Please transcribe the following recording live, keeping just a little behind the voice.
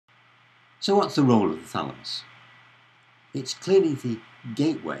So what's the role of the thalamus? It's clearly the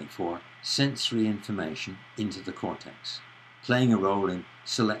gateway for sensory information into the cortex, playing a role in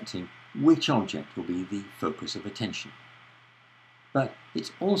selecting which object will be the focus of attention. But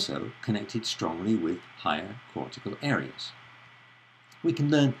it's also connected strongly with higher cortical areas. We can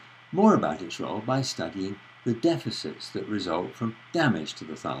learn more about its role by studying the deficits that result from damage to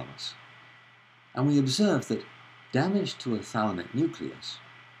the thalamus. And we observe that damage to a thalamic nucleus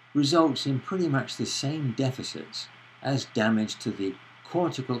results in pretty much the same deficits as damage to the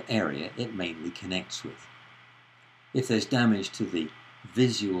cortical area it mainly connects with. If there's damage to the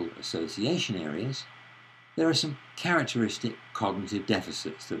visual association areas, there are some characteristic cognitive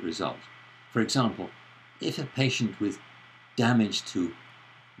deficits that result. For example, if a patient with damage to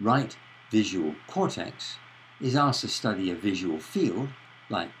right visual cortex is asked to study a visual field,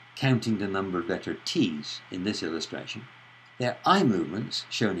 like counting the number of letter T's in this illustration, their eye movements,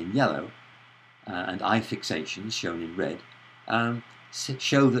 shown in yellow, and eye fixations, shown in red,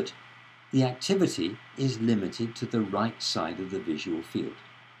 show that the activity is limited to the right side of the visual field.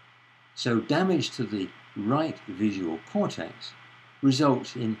 So damage to the right visual cortex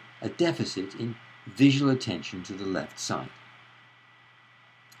results in a deficit in visual attention to the left side.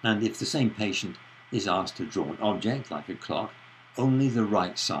 And if the same patient is asked to draw an object, like a clock, only the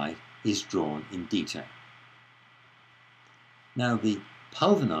right side is drawn in detail. Now, the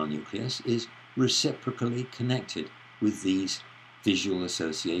pulvinar nucleus is reciprocally connected with these visual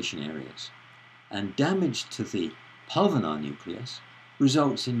association areas, and damage to the pulvinar nucleus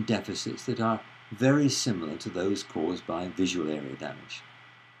results in deficits that are very similar to those caused by visual area damage.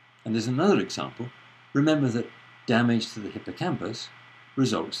 And as another example, remember that damage to the hippocampus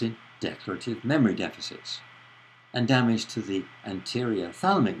results in declarative memory deficits, and damage to the anterior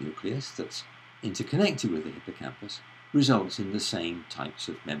thalamic nucleus that's interconnected with the hippocampus results in the same types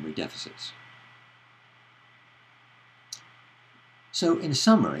of memory deficits. So in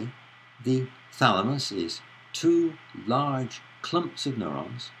summary, the thalamus is two large clumps of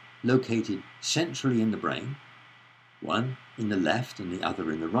neurons located centrally in the brain, one in the left and the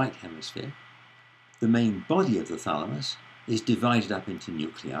other in the right hemisphere. The main body of the thalamus is divided up into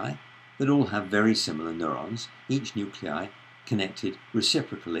nuclei that all have very similar neurons, each nuclei connected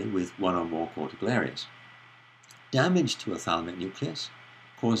reciprocally with one or more cortical areas. Damage to a thalamic nucleus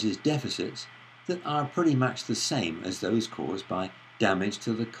causes deficits that are pretty much the same as those caused by damage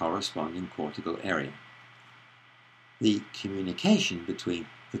to the corresponding cortical area. The communication between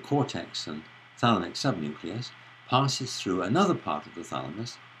the cortex and thalamic subnucleus passes through another part of the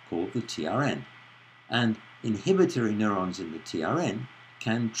thalamus called the TRN, and inhibitory neurons in the TRN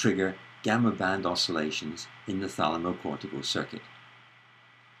can trigger gamma band oscillations in the thalamocortical circuit.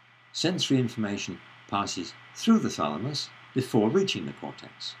 Sensory information passes through the thalamus before reaching the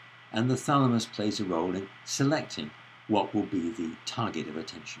cortex, and the thalamus plays a role in selecting what will be the target of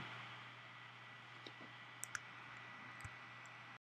attention.